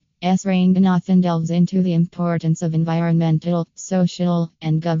S. Ranganathan delves into the importance of environmental, social,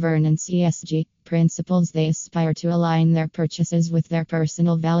 and governance ESG principles. They aspire to align their purchases with their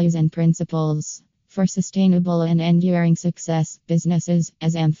personal values and principles for sustainable and enduring success. Businesses,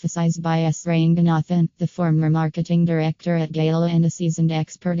 as emphasized by S. Ranganathan, the former marketing director at Gale and a seasoned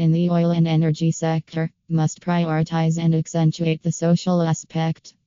expert in the oil and energy sector, must prioritize and accentuate the social aspect.